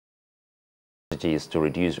strategies to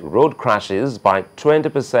reduce road crashes by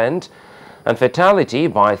 20% and fatality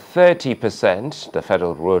by 30%, the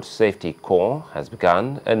Federal Road Safety Corps has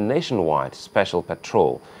begun a nationwide special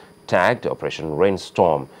patrol tagged Operation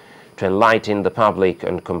Rainstorm to enlighten the public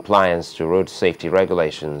on compliance to road safety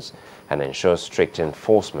regulations and ensure strict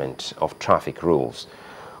enforcement of traffic rules.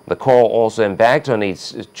 The Corps also embarked on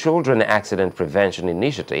its Children Accident Prevention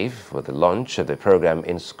Initiative with the launch of the program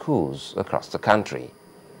in schools across the country.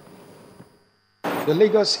 The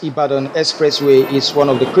Lagos-Ibadan Expressway is one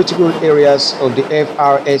of the critical areas of the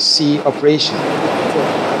FRSC operation.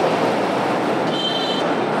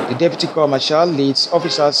 The Deputy Corps Marshal leads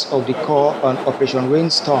officers of the Corps on Operation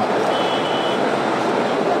Rainstorm.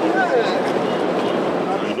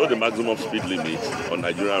 You know the maximum speed limit on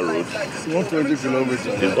Nigerian roads? 120 kilometers.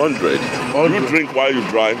 It's 100. You drink while you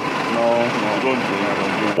drive? No, you don't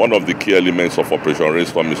drink. One of the key elements of Operation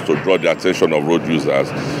Rainstorm is to draw the attention of road users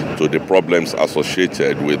to the problems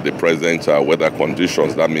associated with the present weather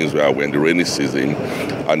conditions. That means we're in the rainy season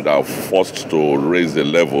and are forced to raise the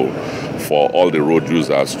level for all the road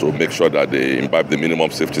users to make sure that they imbibe the minimum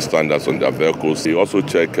safety standards on their vehicles. We also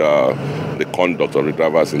check the conduct of the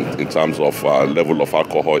drivers in terms of level of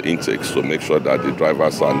alcohol intakes to make sure that the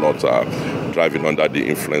drivers are not driving under the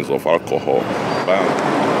influence of alcohol.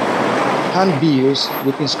 Handbills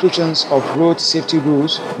with inscriptions of road safety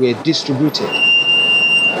rules were distributed.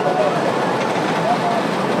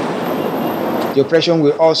 The operation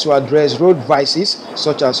will also address road vices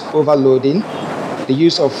such as overloading, the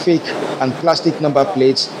use of fake and plastic number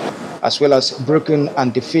plates, as well as broken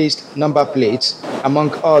and defaced number plates,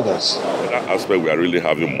 among others. That aspect we are really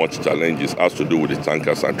having much challenges has to do with the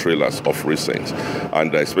tankers and trailers of recent,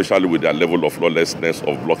 and especially with their level of lawlessness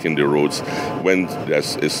of blocking the roads when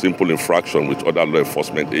there's a simple infraction with other law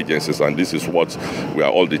enforcement agencies, and this is what we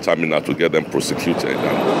are all determined to get them prosecuted.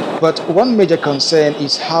 But one major concern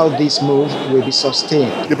is how this move will be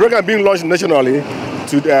sustained. The program being launched nationally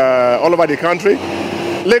to all over the country.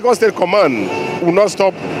 Lagos State Command will not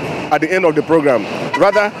stop at the end of the program.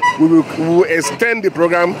 Rather, we will extend the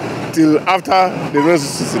program till after the rainy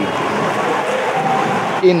season.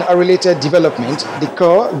 In a related development, the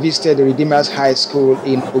Corps visited the Redeemers High School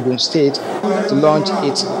in Ogun State to launch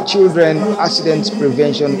its Children Accident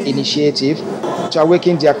Prevention Initiative to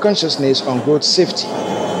awaken their consciousness on road safety.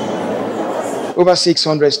 Over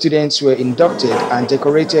 600 students were inducted and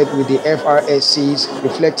decorated with the FRSC's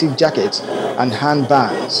reflective jackets and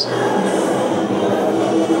handbands.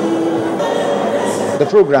 The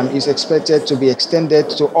program is expected to be extended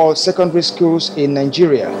to all secondary schools in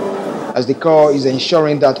Nigeria, as the Corps is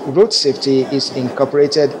ensuring that road safety is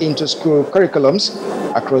incorporated into school curriculums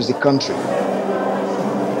across the country.